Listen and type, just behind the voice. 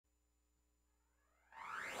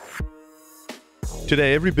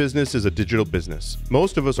Today, every business is a digital business.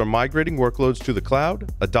 Most of us are migrating workloads to the cloud,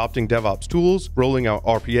 adopting DevOps tools, rolling out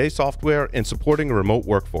RPA software, and supporting a remote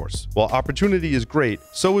workforce. While opportunity is great,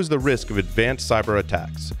 so is the risk of advanced cyber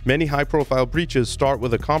attacks. Many high-profile breaches start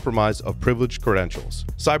with a compromise of privileged credentials.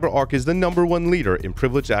 CyberArk is the #1 leader in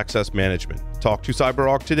privileged access management. Talk to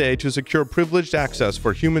CyberArk today to secure privileged access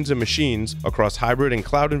for humans and machines across hybrid and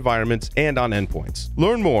cloud environments and on endpoints.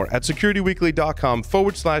 Learn more at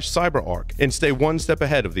securityweekly.com/CyberArk and stay one step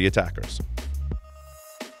ahead of the attackers.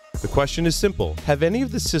 The question is simple. Have any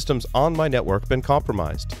of the systems on my network been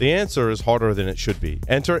compromised? The answer is harder than it should be.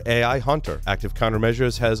 Enter AI Hunter. Active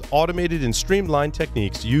Countermeasures has automated and streamlined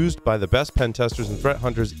techniques used by the best pen testers and threat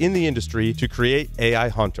hunters in the industry to create AI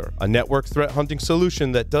Hunter, a network threat hunting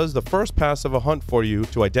solution that does the first pass of a hunt for you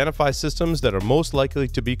to identify systems that are most likely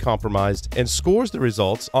to be compromised and scores the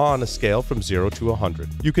results on a scale from 0 to 100.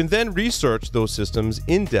 You can then research those systems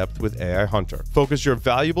in depth with AI Hunter. Focus your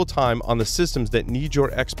valuable time on the systems that need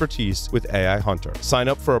your expertise with AI Hunter. Sign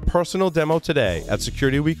up for a personal demo today at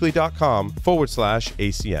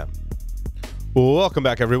securityweekly.com/ACM. Welcome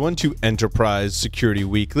back, everyone, to Enterprise Security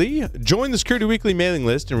Weekly. Join the Security Weekly mailing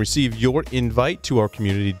list and receive your invite to our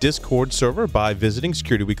community Discord server by visiting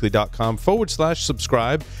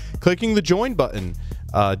securityweekly.com/subscribe, clicking the join button.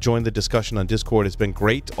 Join the discussion on Discord. It's been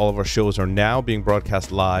great. All of our shows are now being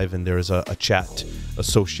broadcast live, and there is a chat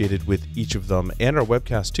associated with each of them and our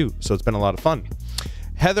webcast, too. So it's been a lot of fun.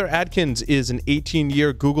 Heather Adkins is an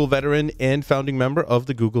 18-year Google veteran and founding member of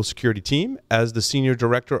the Google security team. As the Senior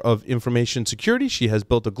Director of Information Security, she has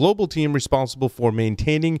built a global team responsible for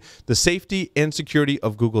maintaining the safety and security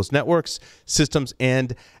of Google's networks, systems,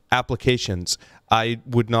 and applications. I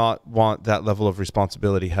would not want that level of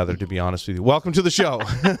responsibility, Heather, to be honest with you. Welcome to the show.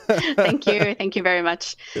 Thank you. Thank you very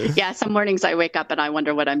much. Yeah, some mornings I wake up and I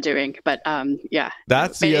wonder what I'm doing, but yeah,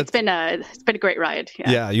 it's been a great ride.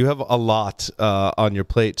 Yeah, you have a lot on your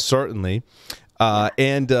plate, certainly.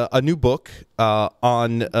 And a new book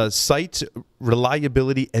on site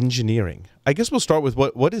reliability engineering. I guess we'll start with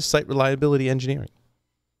what is site reliability engineering?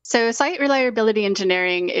 So site reliability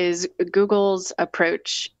engineering is Google's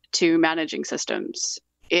approach to managing systems.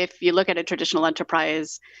 If you look at a traditional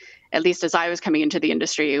enterprise, at least as I was coming into the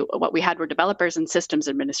industry, what we had were developers and systems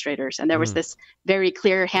administrators. And there was this very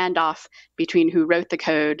clear handoff between who wrote the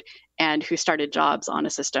code and who started jobs on a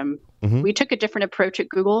system. We took a different approach at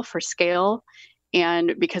Google for scale,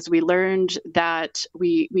 and because we learned that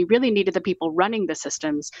we really needed the people running the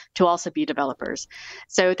systems to also be developers.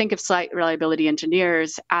 So think of site reliability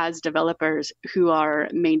engineers as developers who are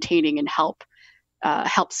maintaining and help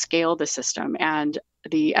scale the system. And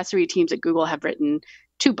the SRE teams at Google have written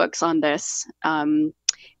 2 books on this. And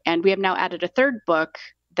we have now added a 3rd book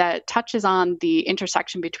that touches on the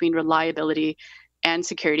intersection between reliability and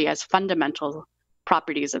security as fundamental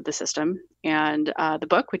properties of the system. And the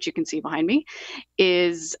book, which you can see behind me,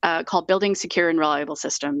 is called Building Secure and Reliable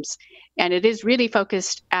Systems. And it is really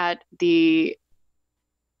focused at the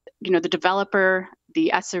developer,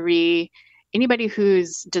 the SRE, anybody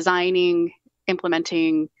who's designing,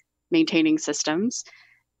 implementing, maintaining systems,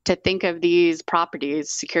 to think of these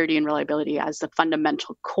properties, security and reliability, as the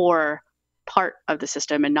fundamental core part of the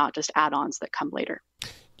system and not just add-ons that come later.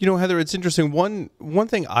 You know, Heather, it's interesting. One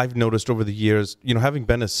thing I've noticed over the years, having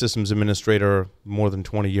been a systems administrator more than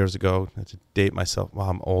 20 years ago, not to date myself, well,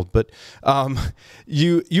 I'm old, but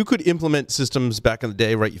you could implement systems back in the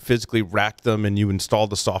day, right? You physically rack them and you install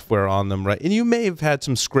the software on them, right? And you may have had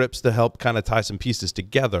some scripts to help kind of tie some pieces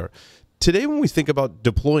together. Today, when we think about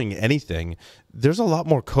deploying anything, there's a lot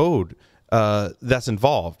more code that's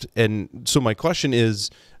involved. And so my question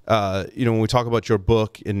is, when we talk about your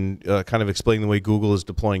book and kind of explaining the way Google is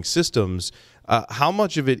deploying systems, how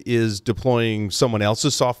much of it is deploying someone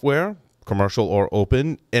else's software, commercial or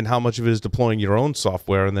open, and how much of it is deploying your own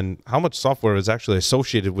software, and then how much software is actually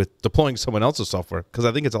associated with deploying someone else's software? Because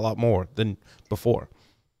I think it's a lot more than before.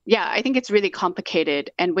 Yeah, I think it's really complicated.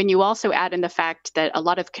 And when you also add in the fact that a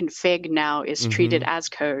lot of config now is treated as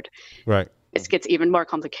code, right, it gets even more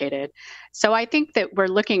complicated. So I think that we're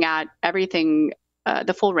looking at everything,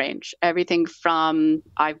 the full range, everything from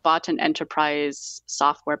I've bought an enterprise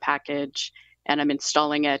software package and I'm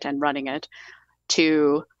installing it and running it,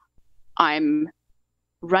 to I'm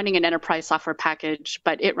running an enterprise software package,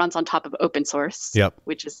 but it runs on top of open source,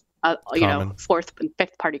 which is 4th and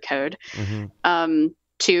 5th party code.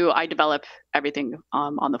 To I develop everything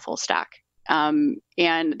on the full stack. And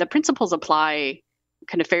the principles apply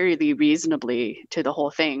kind of fairly reasonably to the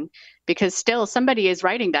whole thing, because still somebody is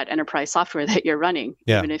writing that enterprise software that you're running,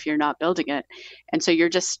 even if you're not building it. And so you're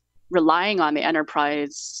just relying on the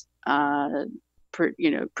enterprise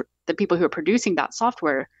the people who are producing that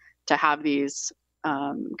software to have these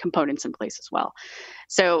components in place as well.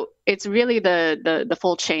 So it's really the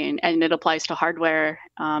full chain, and it applies to hardware.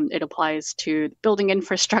 It applies to building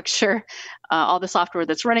infrastructure, all the software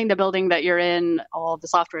that's running the building that you're in, all the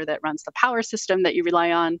software that runs the power system that you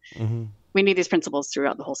rely on. Mm-hmm. We need these principles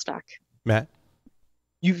throughout the whole stack. Matt?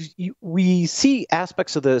 We see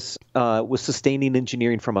aspects of this with sustaining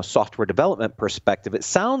engineering from a software development perspective. It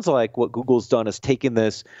sounds like what Google's done is taken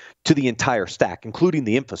this to the entire stack, including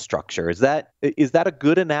the infrastructure. Is that a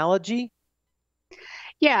good analogy?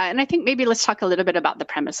 Yeah, and I think maybe let's talk a little bit about the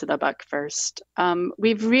premise of the book first.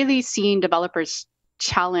 We've really seen developers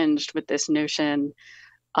challenged with this notion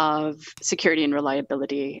of security and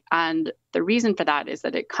reliability. And the reason for that is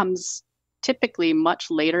that it comes typically much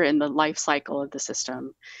later in the life cycle of the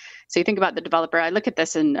system. So you think about the developer, I look at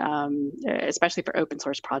this in, especially for open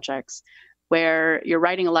source projects, where you're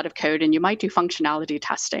writing a lot of code and you might do functionality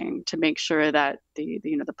testing to make sure that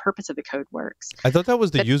the purpose of the code works. I thought that was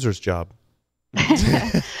the user's job.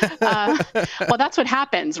 Well, that's what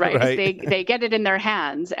happens, right? They get it in their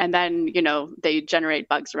hands, and then they generate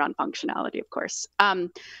bugs around functionality, of course.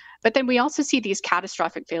 But then we also see these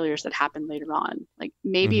catastrophic failures that happen later on. Like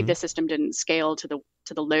maybe the system didn't scale to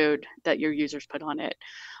the load that your users put on it,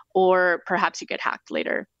 or perhaps you get hacked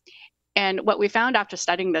later. And what we found after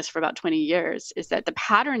studying this for about 20 years is that the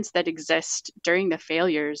patterns that exist during the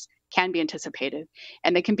failures can be anticipated,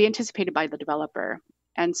 and they can be anticipated by the developer.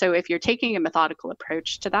 And so if you're taking a methodical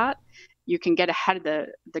approach to that, you can get ahead of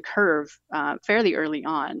the curve fairly early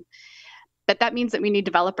on. But that means that we need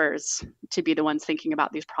developers to be the ones thinking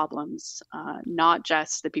about these problems, not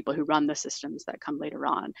just the people who run the systems that come later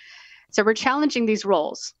on. So we're challenging these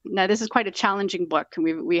roles. Now, this is quite a challenging book,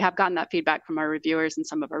 and we have gotten that feedback from our reviewers and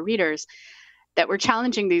some of our readers, that we're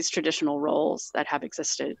challenging these traditional roles that have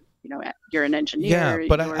existed. You're an engineer. Yeah,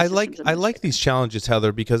 but I like these challenges,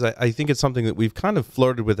 Heather, because I think it's something that we've kind of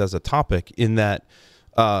flirted with as a topic, in that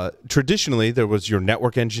traditionally there was your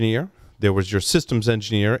network engineer, there was your systems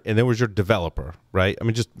engineer, and there was your developer, right? I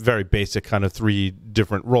mean, just very basic kind of three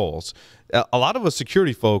different roles. A lot of us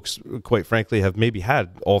security folks, quite frankly, have maybe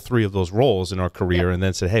had all three of those roles in our career, and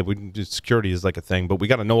then said, hey, security is like a thing, but we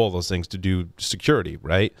got to know all those things to do security,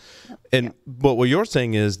 right? And but what you're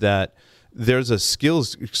saying is that there's a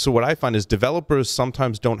skills. So what I find is developers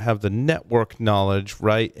sometimes don't have the network knowledge,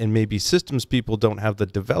 right? And maybe systems people don't have the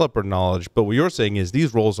developer knowledge. But what you're saying is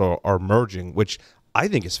these roles are merging, which I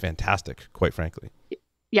think is fantastic, quite frankly.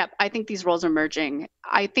 Yep, I think these roles are merging.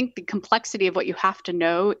 I think the complexity of what you have to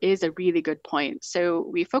know is a really good point. So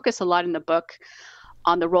we focus a lot in the book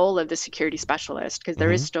on the role of the security specialist, because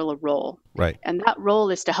there is still a role. Right. And that role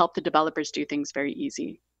is to help the developers do things very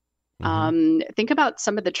easy. Think about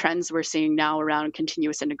some of the trends we're seeing now around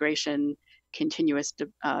continuous integration, continuous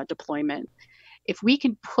deployment. If we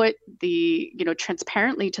can put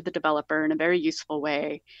transparently to the developer in a very useful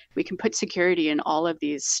way, we can put security in all of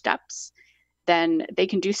these steps, then they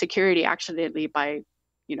can do security actually by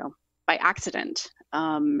accident,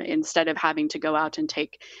 instead of having to go out and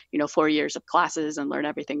take 4 years of classes and learn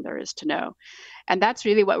everything there is to know. And that's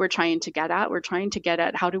really what we're trying to get at. We're trying to get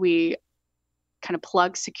at how do we kind of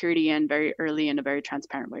plug security in very early in a very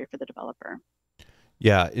transparent way for the developer.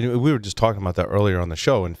 Yeah, we were just talking about that earlier on the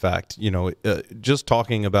show. In fact, just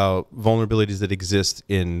talking about vulnerabilities that exist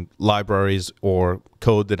in libraries or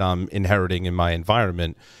code that I'm inheriting in my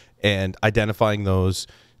environment, and identifying those,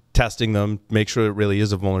 testing them, make sure it really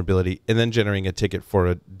is a vulnerability, and then generating a ticket for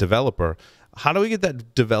a developer. How do we get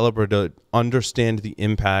that developer to understand the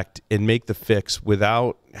impact and make the fix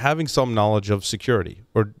without having some knowledge of security?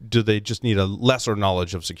 Or do they just need a lesser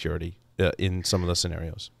knowledge of security in some of the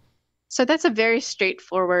scenarios? So that's a very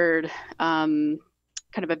straightforward, kind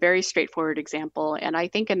of a very straightforward example. And I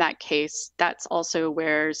think in that case, that's also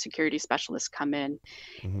where security specialists come in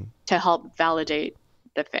to help validate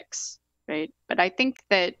the fix, right? But I think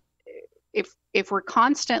that if we're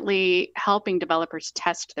constantly helping developers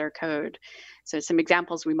test their code, so some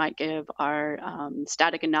examples we might give are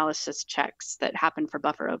static analysis checks that happen for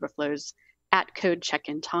buffer overflows at code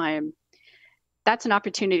check-in time. That's an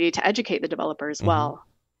opportunity to educate the developer as well.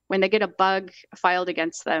 When they get a bug filed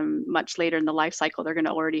against them much later in the life cycle, they're going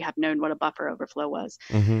to already have known what a buffer overflow was.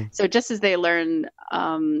 So just as they learn,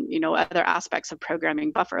 other aspects of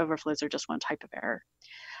programming, buffer overflows are just one type of error.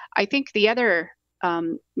 I think the other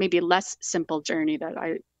maybe less simple journey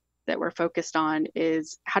that we're focused on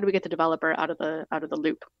is how do we get the developer out of the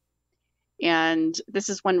loop? And this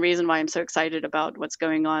is one reason why I'm so excited about what's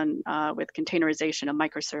going on with containerization of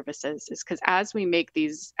microservices, is because as we make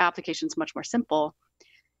these applications much more simple,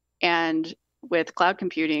 and with cloud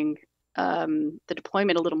computing, the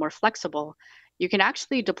deployment a little more flexible, you can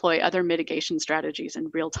actually deploy other mitigation strategies in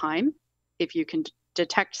real time if you can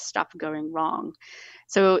detect stuff going wrong.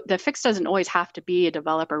 So the fix doesn't always have to be a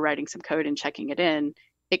developer writing some code and checking it in.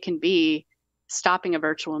 It can be stopping a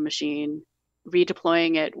virtual machine,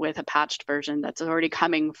 redeploying it with a patched version that's already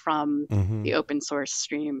coming from the open source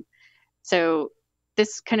stream. So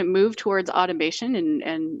this kind of move towards automation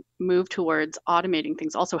and move towards automating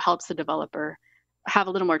things also helps the developer have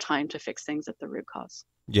a little more time to fix things at the root cause.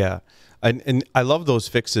 Yeah. And I love those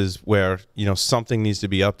fixes where, something needs to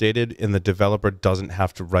be updated and the developer doesn't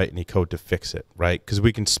have to write any code to fix it, right? Because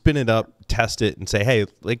we can spin it up, test it, and say, hey,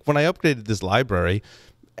 like when I updated this library,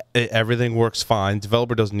 everything works fine.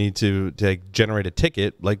 Developer doesn't need to generate a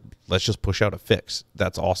ticket. Like, let's just push out a fix.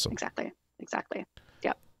 That's awesome. Exactly.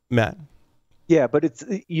 Yep. Matt? Yeah, but it's,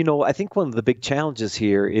 I think one of the big challenges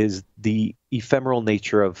here is the ephemeral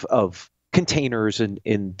nature of containers and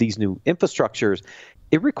in these new infrastructures.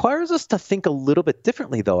 It requires us to think a little bit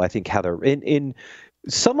differently, though, I think, Heather. In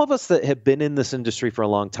some of us that have been in this industry for a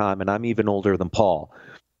long time, and I'm even older than Paul,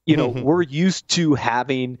 we're used to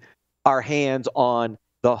having our hands on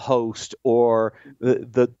the host or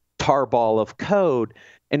the tarball of code.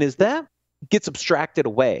 And as that gets abstracted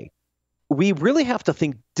away, we really have to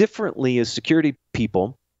think differently as security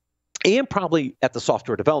people, and probably at the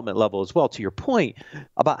software development level as well, to your point,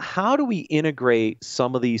 about how do we integrate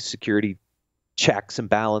some of these security checks and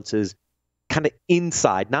balances kind of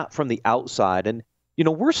inside, not from the outside. And,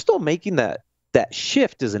 we're still making that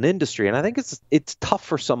shift as an industry. And I think it's tough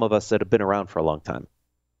for some of us that have been around for a long time.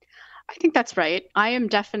 I think that's right. I am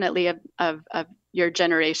definitely of your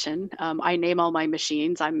generation. I name all my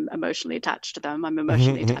machines. I'm emotionally attached to them. I'm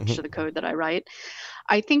emotionally attached to the code that I write.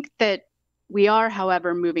 I think that we are,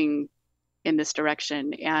 however, moving in this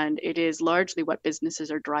direction, and it is largely what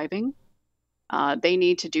businesses are driving. They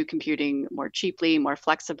need to do computing more cheaply, more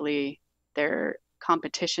flexibly. Their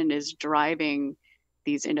competition is driving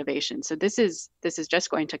these innovations. So this is just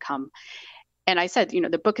going to come. And I said,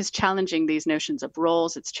 the book is challenging these notions of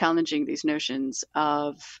roles. It's challenging these notions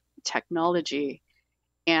of technology.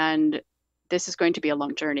 And this is going to be a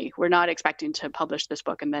long journey. We're not expecting to publish this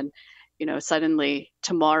book and then, suddenly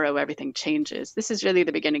tomorrow everything changes. This is really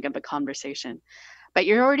the beginning of a conversation. But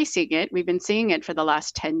you're already seeing it. We've been seeing it for the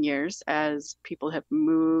last 10 years as people have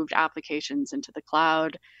moved applications into the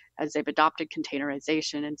cloud, as they've adopted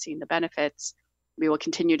containerization and seen the benefits. We will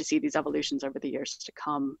continue to see these evolutions over the years to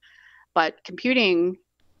come. But computing,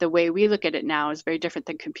 the way we look at it now, is very different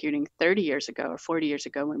than computing 30 years ago or 40 years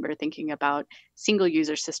ago when we were thinking about single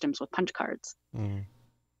user systems with punch cards.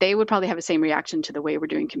 They would probably have the same reaction to the way we're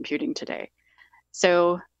doing computing today.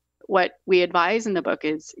 So what we advise in the book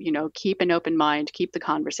is, keep an open mind, keep the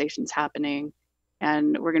conversations happening,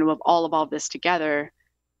 and we're going to all evolve this together.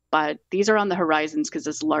 But these are on the horizons because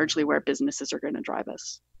it's largely where businesses are going to drive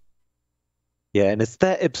us. Yeah, and it's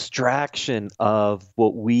that abstraction of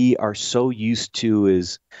what we are so used to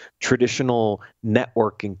as traditional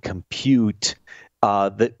network and compute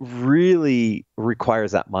that really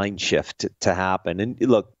requires that mind shift to happen. And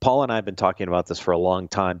look, Paul and I have been talking about this for a long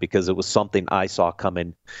time because it was something I saw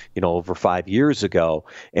coming, over 5 years ago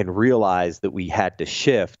and realized that we had to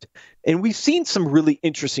shift. And we've seen some really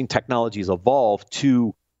interesting technologies evolve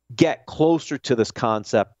to get closer to this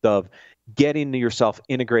concept of getting yourself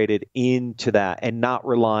integrated into that and not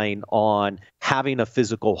relying on having a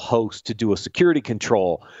physical host to do a security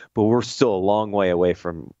control, but we're still a long way away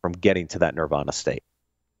from getting to that nirvana state.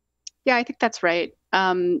 Yeah, I think that's right.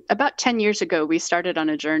 About 10 years ago, we started on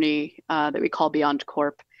a journey that we call Beyond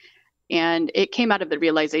Corp. And it came out of the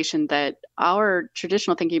realization that our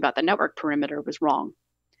traditional thinking about the network perimeter was wrong.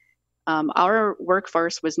 Our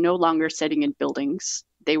workforce was no longer sitting in buildings.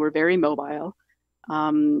 They were very mobile.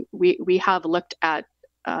 We have looked at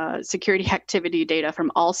security activity data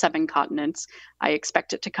from all 7 continents. I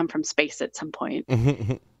expect it to come from space at some point.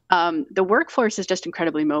 The workforce is just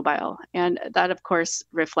incredibly mobile. And that, of course,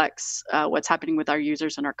 reflects what's happening with our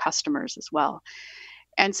users and our customers as well.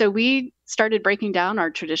 And so we started breaking down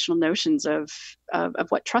our traditional notions of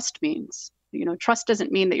what trust means. Trust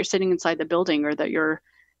doesn't mean that you're sitting inside the building or that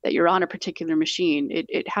you're on a particular machine.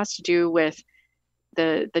 It has to do with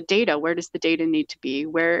the data. Where does the data need to be?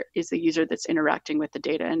 Where is the user that's interacting with the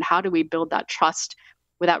data? And how do we build that trust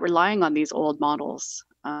without relying on these old models?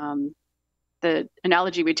 The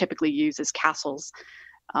analogy we typically use is castles.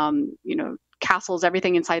 Castles,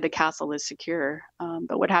 everything inside the castle is secure.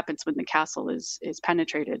 But what happens when the castle is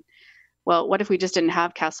penetrated? Well, what if we just didn't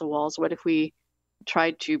have castle walls? What if we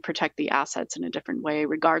tried to protect the assets in a different way,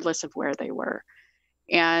 regardless of where they were?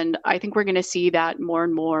 And I think we're going to see that more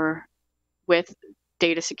and more with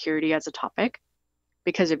data security as a topic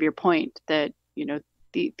because of your point that,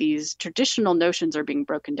 these traditional notions are being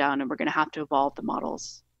broken down, and we're going to have to evolve the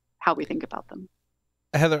models, how we think about them.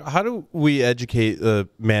 Heather, how do we educate the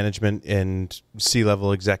management and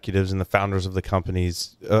C-level executives and the founders of the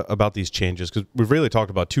companies about these changes? Because we've really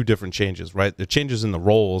talked about two different changes, right? The changes in the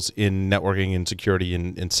roles in networking and security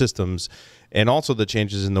and systems, and also the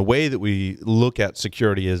changes in the way that we look at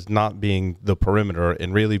security as not being the perimeter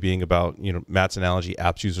and really being about, Matt's analogy,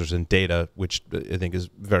 apps, users, and data, which I think is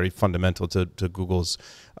very fundamental to Google's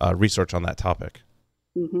research on that topic.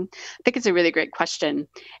 I think it's a really great question.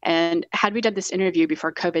 And had we done this interview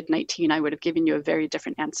before COVID-19, I would have given you a very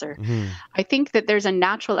different answer. I think that there's a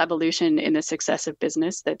natural evolution in the success of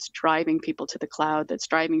business that's driving people to the cloud, that's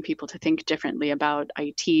driving people to think differently about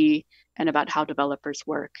IT and about how developers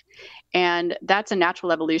work. And that's a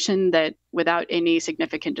natural evolution that without any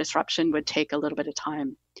significant disruption would take a little bit of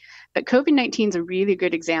time. But COVID-19 is a really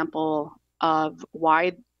good example of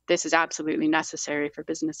why this is absolutely necessary for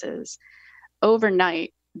businesses.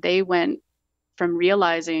 Overnight, they went from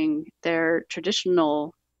realizing their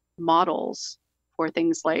traditional models for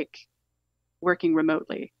things like working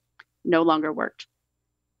remotely no longer worked.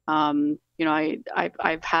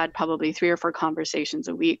 I've had probably 3 or 4 conversations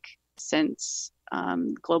a week since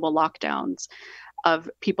global lockdowns of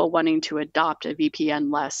people wanting to adopt a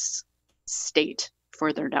VPN-less state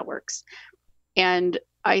for their networks. And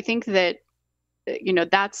I think that,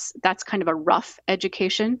 that's kind of a rough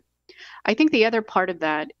education. I think the other part of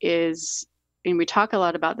that is, and we talk a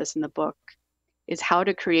lot about this in the book, is how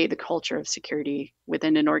to create the culture of security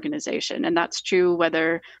within an organization. And that's true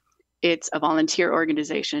whether it's a volunteer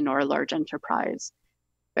organization or a large enterprise.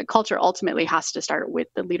 But culture ultimately has to start with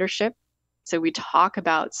the leadership. So we talk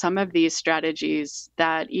about some of these strategies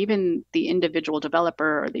that even the individual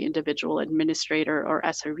developer or the individual administrator or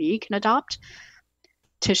SRE can adopt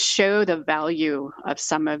to show the value of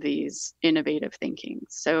some of these innovative thinking.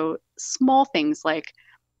 So small things like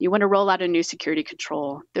you want to roll out a new security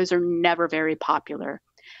control. Those are never very popular.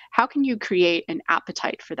 How can you create an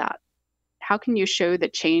appetite for that? How can you show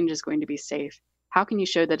that change is going to be safe? How can you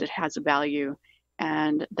show that it has a value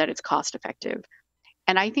and that it's cost effective?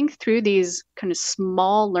 And I think through these kind of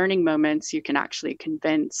small learning moments, you can actually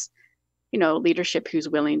convince, leadership who's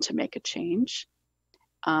willing to make a change.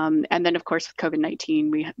 And then, of course, with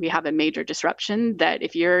COVID-19, we have a major disruption that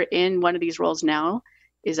if you're in one of these roles now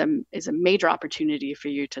is a major opportunity for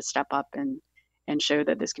you to step up and show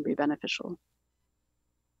that this can be beneficial.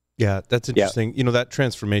 Yeah, that's interesting. Yeah. That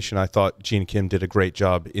transformation, I thought Gene Kim did a great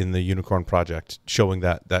job in the Unicorn Project, showing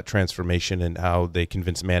that transformation and how they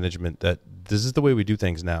convince management that this is the way we do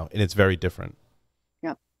things now, and it's very different.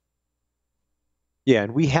 Yeah. Yeah,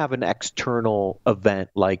 and we have an external event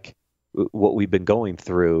like what we've been going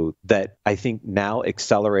through that I think now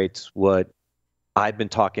accelerates what I've been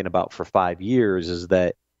talking about for 5 years, is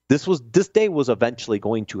that this day was eventually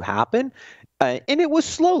going to happen, and it was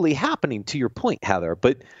slowly happening, to your point, Heather.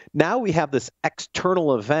 But now we have this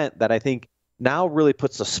external event that I think now really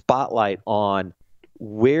puts a spotlight on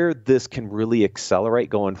where this can really accelerate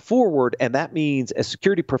going forward. And that means as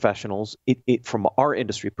security professionals, from our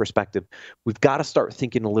industry perspective, we've got to start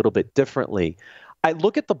thinking a little bit differently. I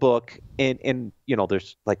look at the book and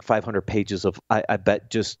there's like 500 pages of, I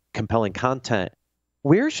bet, just compelling content.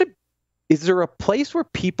 Is there a place where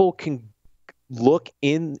people can look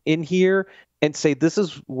in here and say, this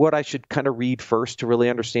is what I should kind of read first to really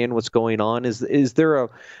understand what's going on? Is there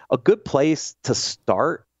a good place to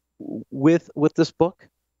start with this book?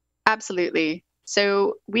 Absolutely.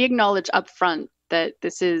 So we acknowledge upfront that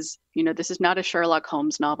this is not a Sherlock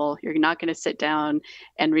Holmes novel. You're not going to sit down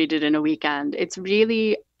and read it in a weekend. It's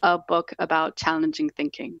really a book about challenging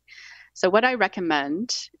thinking. So what I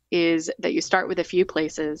recommend is that you start with a few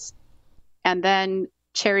places and then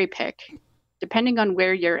cherry pick, depending on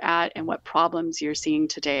where you're at and what problems you're seeing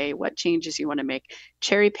today, what changes you want to make,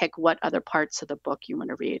 cherry pick what other parts of the book you want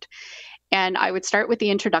to read. And I would start with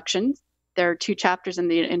the introduction. There are 2 chapters in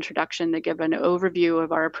the introduction that give an overview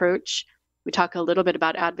of our approach. We talk a little bit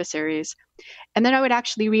about adversaries. And then I would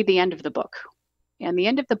actually read the end of the book. And the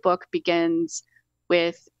end of the book begins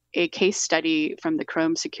with a case study from the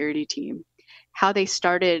Chrome security team, how they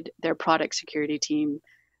started their product security team,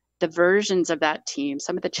 the versions of that team,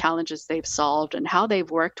 some of the challenges they've solved, and how they've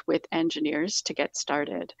worked with engineers to get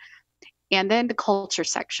started. And then the culture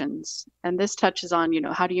sections. And this touches on,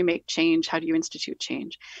 how do you make change? How do you institute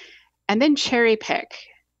change? And then cherry pick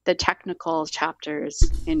the technical chapters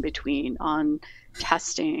in between on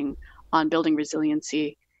testing, on building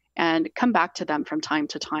resiliency, and come back to them from time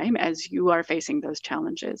to time as you are facing those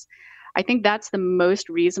challenges. I think that's the most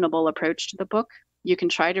reasonable approach to the book. You can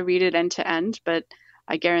try to read it end to end, but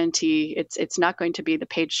I guarantee it's not going to be the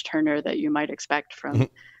page turner that you might expect from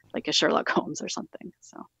like a Sherlock Holmes or something.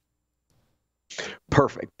 So.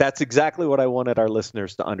 Perfect. That's exactly what I wanted our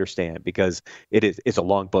listeners to understand, because it's a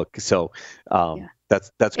long book. So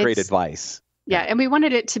that's great advice. Yeah, and we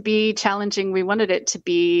wanted it to be challenging. We wanted it to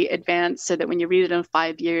be advanced so that when you read it in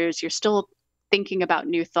 5 years, you're still thinking about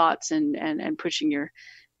new thoughts and pushing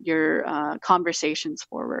your conversations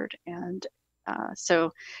forward. And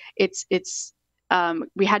so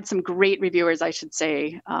we had some great reviewers, I should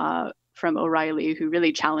say, from O'Reilly, who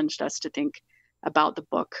really challenged us to think about the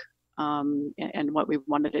book and what we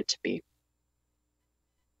wanted it to be.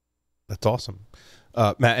 That's awesome.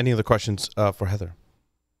 Matt, any other questions for Heather?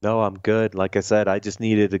 No, I'm good. Like I said, I just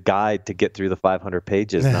needed a guide to get through the 500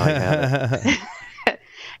 pages. Now I have it.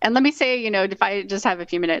 And let me say, if I just have a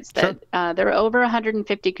few minutes, that sure. There are over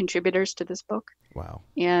 150 contributors to this book. Wow.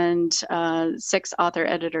 And 6 author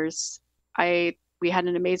editors. We had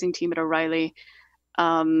an amazing team at O'Reilly.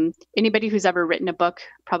 Anybody who's ever written a book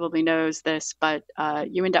probably knows this, but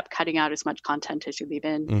you end up cutting out as much content as you leave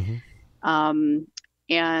in. Mm-hmm.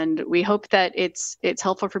 And we hope that it's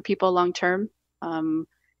helpful for people long term.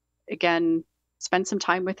 Again, spend some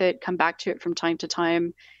time with it, come back to it from time to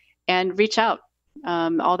time, and reach out.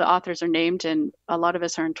 All the authors are named, and a lot of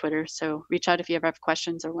us are on Twitter. So reach out if you ever have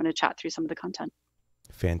questions or want to chat through some of the content.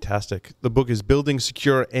 Fantastic. The book is Building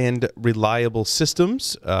Secure and Reliable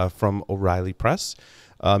Systems from O'Reilly Press.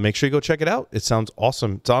 Make sure you go check it out. It sounds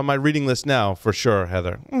awesome. It's on my reading list now for sure,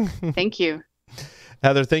 Heather. Thank you.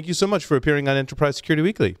 Heather, thank you so much for appearing on Enterprise Security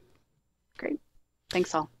Weekly. Great.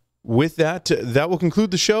 Thanks all. With that will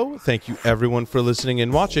conclude the show. Thank you everyone for listening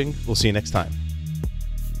and watching. We'll see you next time.